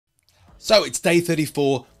So it's day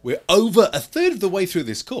 34, we're over a third of the way through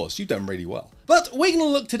this course, you've done really well. But we're going to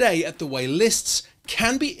look today at the way lists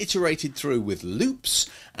can be iterated through with loops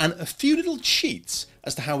and a few little cheats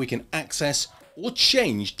as to how we can access or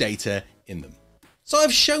change data in them. So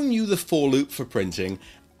I've shown you the for loop for printing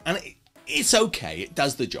and it's okay, it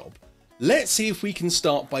does the job. Let's see if we can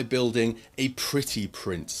start by building a pretty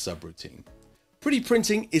print subroutine. Pretty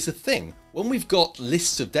printing is a thing. When we've got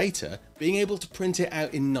lists of data, being able to print it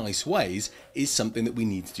out in nice ways is something that we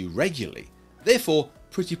need to do regularly. Therefore,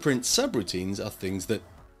 pretty print subroutines are things that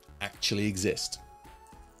actually exist.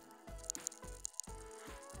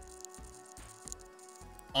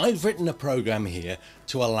 I've written a program here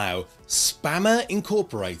to allow Spammer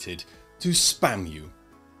Incorporated to spam you.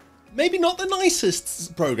 Maybe not the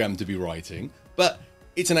nicest program to be writing, but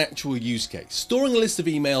it's an actual use case. Storing a list of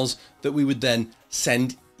emails that we would then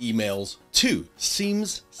send emails to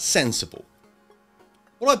seems sensible.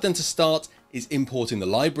 What I've done to start is importing the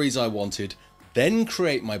libraries I wanted, then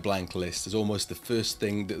create my blank list as almost the first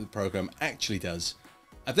thing that the program actually does.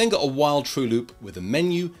 I've then got a while true loop with a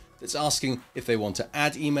menu that's asking if they want to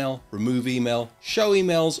add email, remove email, show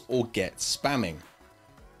emails, or get spamming.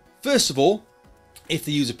 First of all, if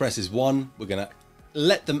the user presses 1, we're going to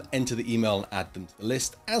let them enter the email and add them to the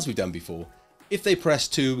list as we've done before. If they press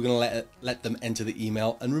 2, we're going to let them enter the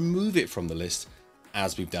email and remove it from the list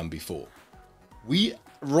as we've done before. We,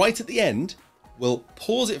 right at the end, will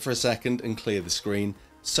pause it for a second and clear the screen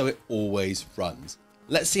so it always runs.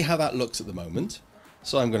 Let's see how that looks at the moment.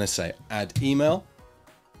 So I'm going to say add email.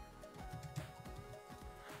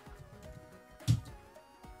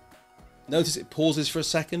 Notice it pauses for a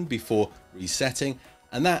second before resetting,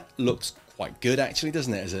 and that looks quite good actually,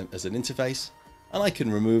 doesn't it, as an interface? And I can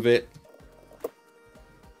remove it.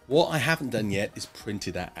 What I haven't done yet is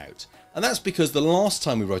printed that out. And that's because the last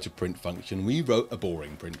time we wrote a print function, we wrote a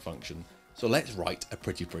boring print function. So let's write a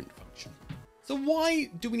pretty print function. So why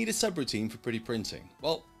do we need a subroutine for pretty printing?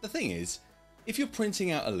 Well, the thing is, if you're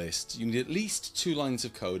printing out a list, you need at least 2 lines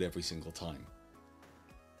of code every single time.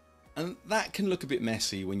 And that can look a bit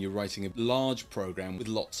messy when you're writing a large program with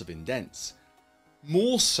lots of indents.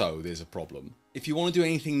 More so, there's a problem if you want to do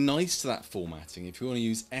anything nice to that formatting. If you want to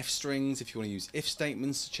use F strings, if you want to use if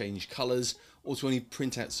statements to change colors, or to only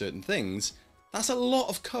print out certain things, that's a lot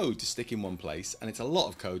of code to stick in one place, and it's a lot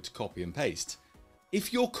of code to copy and paste.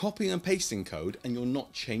 If you're copying and pasting code and you're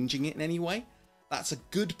not changing it in any way, that's a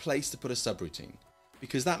good place to put a subroutine,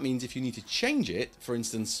 because that means if you need to change it, for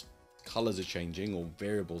instance, colors are changing or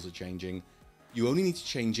variables are changing, you only need to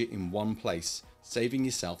change it in one place, saving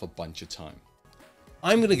yourself a bunch of time.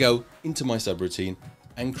 I'm going to go into my subroutine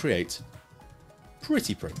and create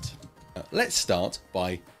pretty print. Let's start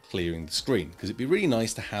by clearing the screen, because it'd be really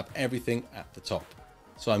nice to have everything at the top.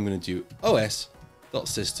 So I'm going to do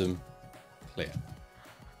os.system clear.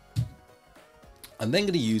 I'm then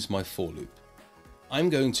going to use my for loop. I'm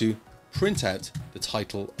going to print out the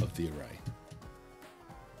title of the array.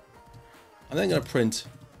 I'm then going to print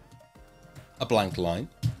a blank line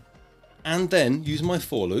and then use my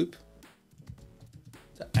for loop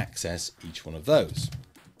to access each one of those.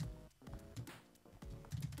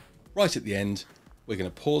 Right at the end, we're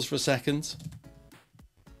going to pause for a second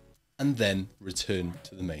and then return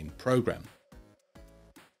to the main program.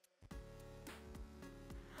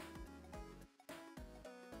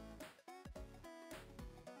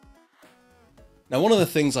 Now, one of the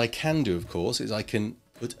things I can do, of course, is I can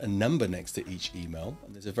put a number next to each email,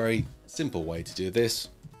 and there's a very simple way to do this.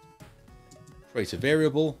 Create a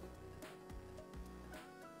variable,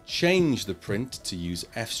 change the print to use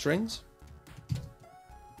F strings.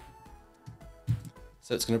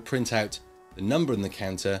 So it's going to print out the number in the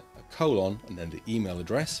counter, a colon, and then the email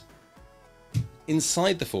address.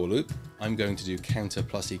 Inside the for loop, I'm going to do counter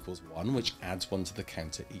plus equals 1, which adds 1 to the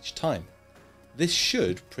counter each time. This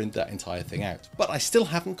should print that entire thing out, but I still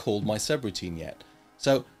haven't called my subroutine yet.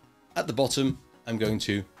 So at the bottom, I'm going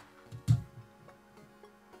to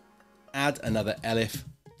add another elif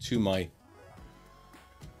to my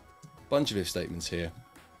bunch of if statements here.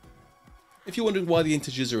 If you're wondering why the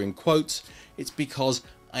integers are in quotes, it's because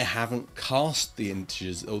I haven't cast the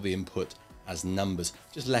integers or the input as numbers,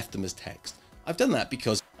 just left them as text. I've done that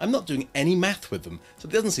because I'm not doing any math with them, so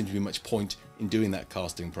there doesn't seem to be much point in doing that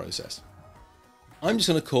casting process. I'm just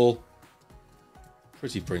going to call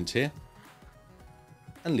pretty print here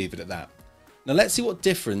and leave it at that. Now let's see what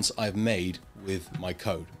difference I've made with my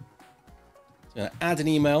code. So I'm going to add an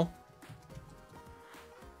email.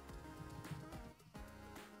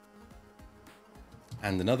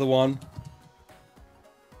 And another one.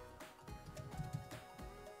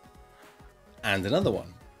 And another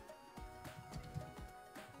one.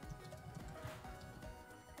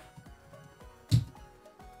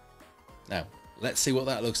 Now, let's see what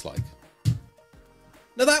that looks like.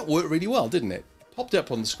 Now that worked really well, didn't it? Popped up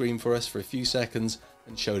on the screen for us for a few seconds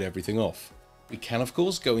and showed everything off. We can of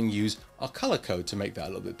course go and use our color code to make that a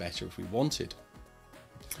little bit better if we wanted.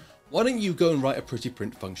 Why don't you go and write a pretty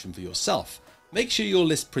print function for yourself? Make sure your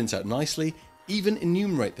list prints out nicely, even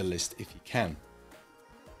enumerate the list if you can.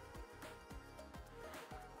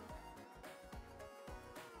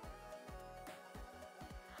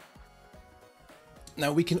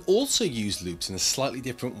 Now we can also use loops in a slightly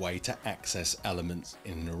different way to access elements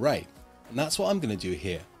in an array. And that's what I'm going to do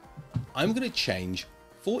here. I'm going to change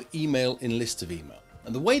for email in list of email.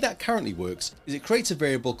 And the way that currently works is it creates a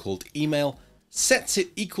variable called email, sets it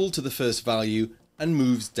equal to the first value and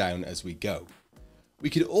moves down as we go. We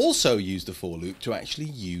could also use the for loop to actually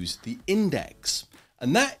use the index.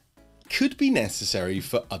 And that could be necessary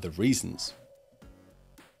for other reasons.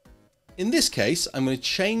 In this case, I'm going to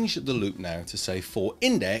change the loop now to say for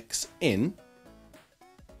index in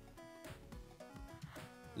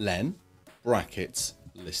len brackets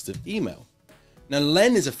list of email. Now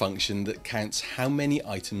len is a function that counts how many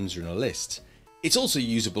items are in a list. It's also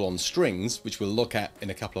usable on strings, which we'll look at in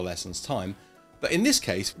a couple of lessons time. But in this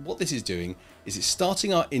case, what this is doing is it's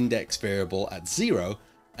starting our index variable at 0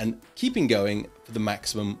 and keeping going for the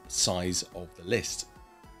maximum size of the list.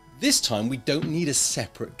 This time we don't need a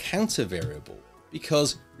separate counter variable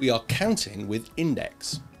because we are counting with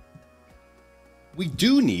index. We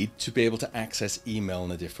do need to be able to access email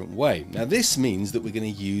in a different way. Now this means that we're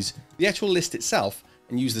going to use the actual list itself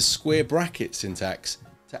and use the square bracket syntax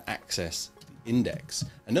to access the index.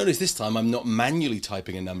 And notice this time I'm not manually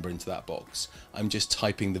typing a number into that box. I'm just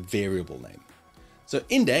typing the variable name. So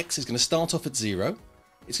index is going to start off at 0.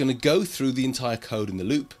 It's going to go through the entire code in the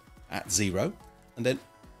loop at 0 and then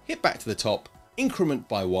hit back to the top, increment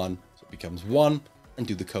by 1, so it becomes 1, and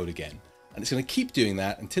do the code again. And it's going to keep doing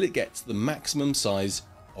that until it gets the maximum size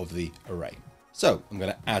of the array. So I'm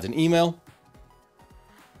going to add an email,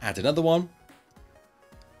 add another one,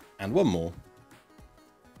 and one more,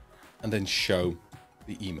 and then show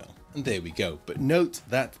the email. And there we go. But note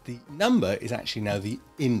that the number is actually now the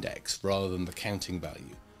index rather than the counting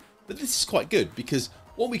value. But this is quite good because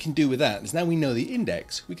what we can do with that is now we know the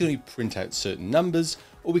index, we can only print out certain numbers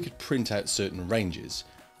or we could print out certain ranges.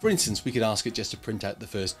 For instance, we could ask it just to print out the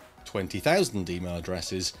first 20,000 email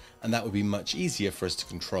addresses and that would be much easier for us to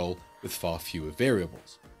control with far fewer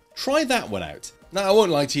variables. Try that one out. Now I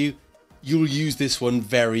won't lie to you, you'll use this one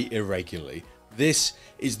very irregularly. This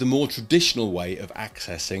is the more traditional way of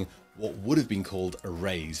accessing what would have been called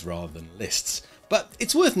arrays rather than lists. But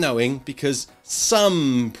it's worth knowing because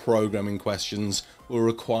some programming questions will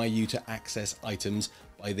require you to access items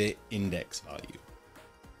by their index value.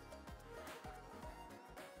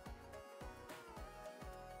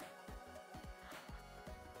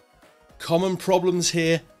 Common problems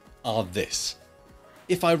here are this.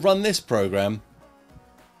 If I run this program,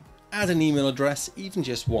 add an email address, even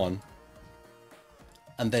just one,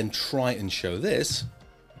 and then try and show this,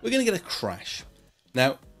 we're going to get a crash.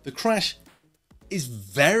 Now, the crash is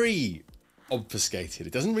very obfuscated.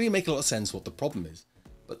 It doesn't really make a lot of sense what the problem is,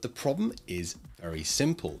 but the problem is very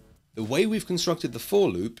simple. The way we've constructed the for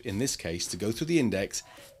loop in this case to go through the index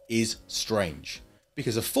is strange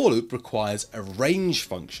because a for loop requires a range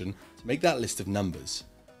function to make that list of numbers.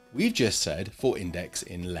 We've just said for index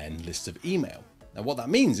in len list of email. Now what that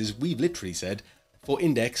means is we've literally said for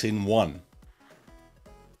index in 1.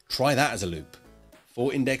 Try that as a loop.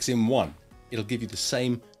 For index in 1. It'll give you the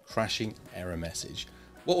same crashing error message.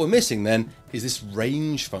 What we're missing then is this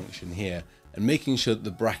range function here and making sure that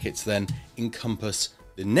the brackets then encompass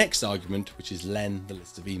the next argument, which is len the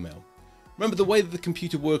list of email. Remember, the way that the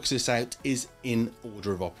computer works this out is in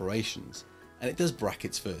order of operations and it does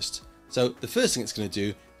brackets first. So the first thing it's going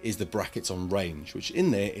to do is the brackets on range, which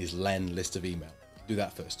in there is len list of email. Do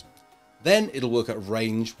that first. Then it'll work at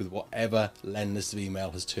range with whatever len list of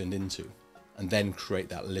email has turned into and then create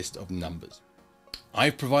that list of numbers.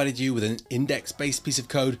 I've provided you with an index-based piece of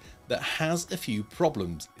code that has a few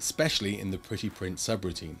problems, especially in the pretty print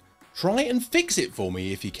subroutine. Try and fix it for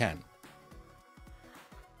me if you can.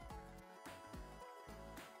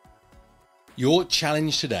 Your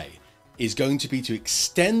challenge today is going to be to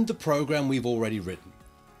extend the program we've already written.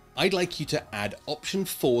 I'd like you to add option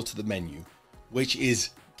 4 to the menu, which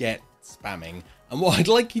is get spamming. And what I'd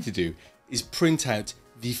like you to do is print out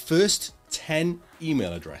the first 10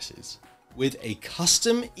 email addresses with a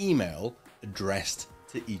custom email addressed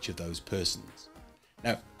to each of those persons.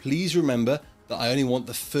 Now, please remember that I only want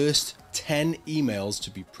the first 10 emails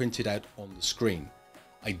to be printed out on the screen.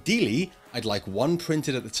 Ideally, I'd like one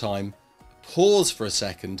printed at a time, pause for a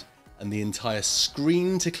second, and the entire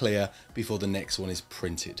screen to clear before the next one is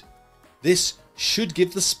printed. This should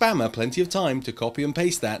give the spammer plenty of time to copy and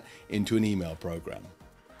paste that into an email program.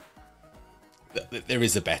 There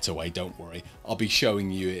is a better way, don't worry. I'll be showing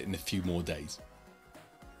you it in a few more days.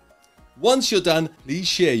 Once you're done, please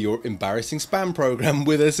share your embarrassing spam program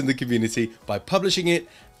with us in the community by publishing it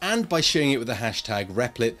and by sharing it with the hashtag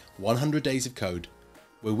Replit 100 Days of Code,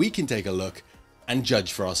 where we can take a look and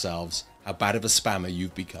judge for ourselves how bad of a spammer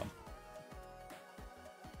you've become.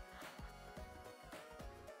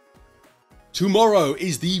 Tomorrow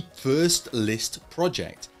is the first list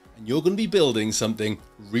project, and you're going to be building something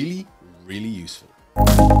really useful.